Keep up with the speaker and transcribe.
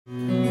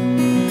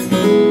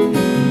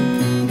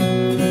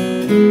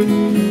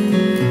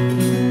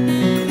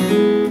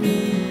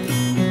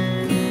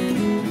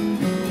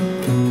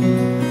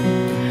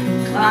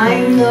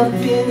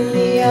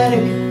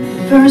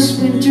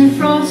first winter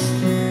frost,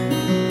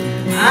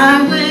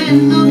 I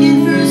went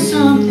looking for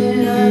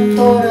something I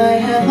thought I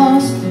had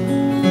lost.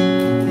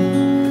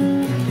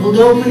 Pulled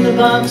open the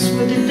box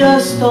with the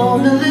dust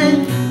on the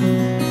lid,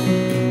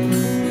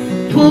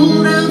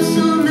 pulled out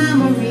some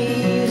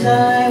memories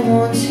I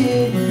once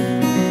hid.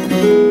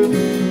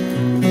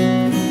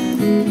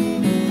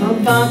 A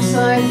box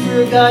I'd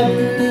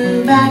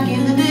forgotten back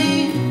in the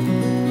day,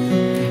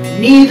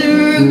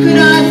 neither could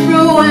I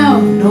throw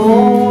out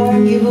nor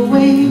give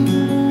away.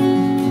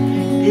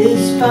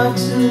 This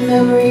box of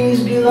memories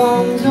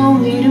belongs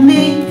only to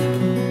me.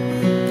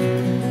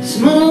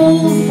 Some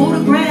old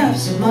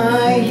photographs of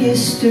my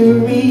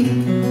history.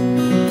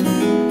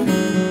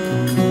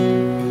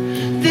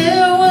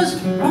 There was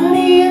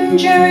Ronnie and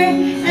Jerry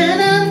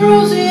and Aunt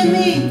Rosie and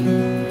me,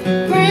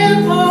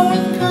 Grandpa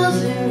with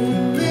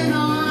cousin lit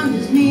on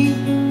his knee.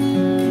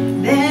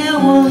 There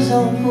was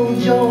Uncle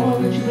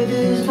George with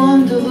his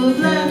bundle of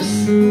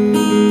laughs.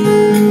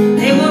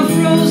 They were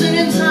frozen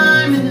in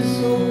time in this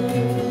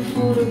old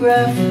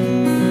photograph.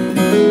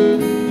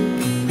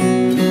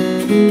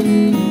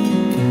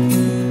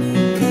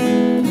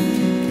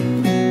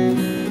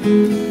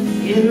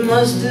 It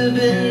must have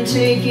been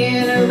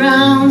taken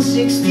around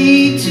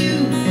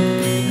 62,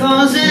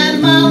 'cause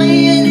Aunt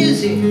Molly and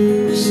Izzy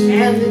were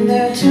standing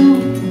there too.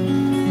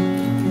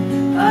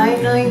 By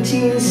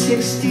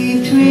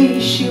 1963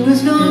 she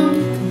was gone,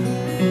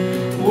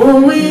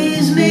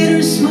 always made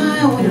her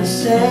smile when I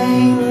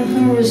sang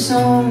her a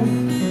song.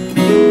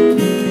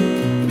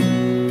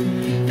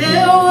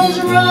 There was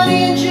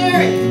Ronnie and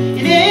Jerry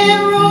and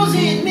Aunt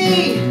Rosie and me.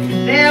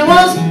 There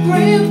was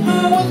Grandpa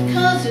with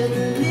cousin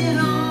lit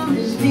on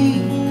his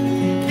knee.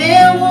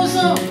 There was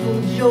Uncle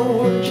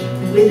George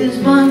with his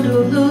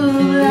bundle of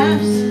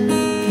laughs.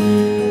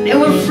 They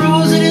were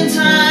frozen in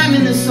time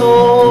in this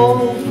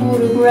old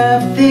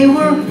photograph. They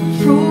were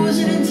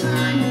frozen in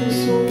time in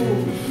this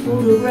old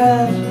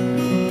photograph.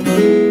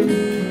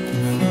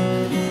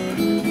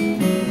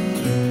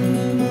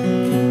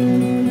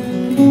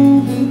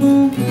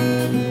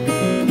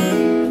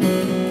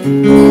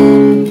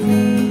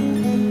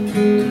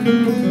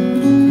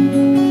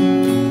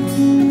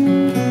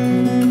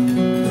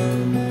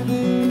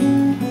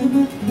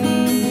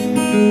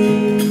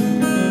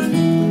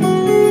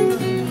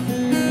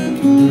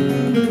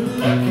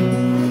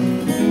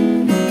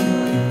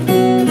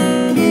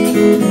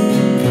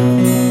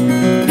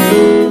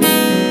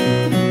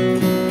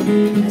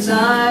 As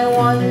I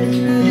wandered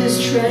through this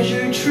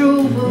treasure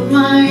trove of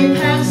my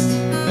past,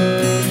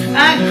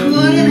 I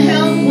couldn't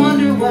help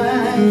wonder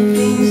why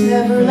things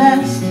never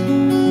last.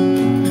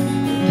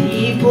 The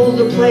people,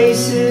 the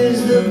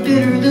places, the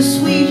bitter, the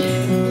sweet,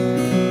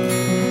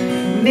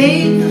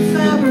 made the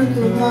fabric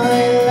of my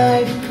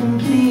life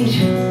complete.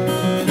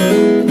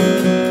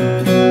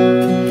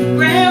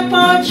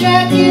 Grandpa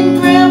Jack and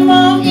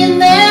Grandma in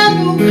their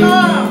new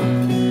car,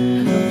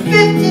 a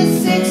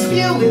 '56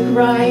 Buick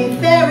right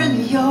there in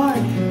the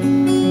yard.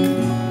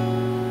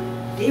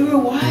 They were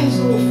wise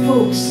old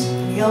folks,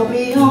 they helped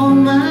me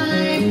on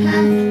my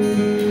path.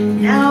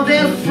 Now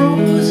they're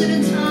frozen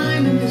in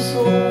time in this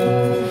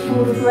old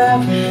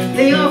photograph.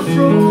 They are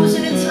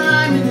frozen in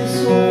time in this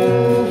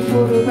old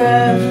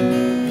photograph.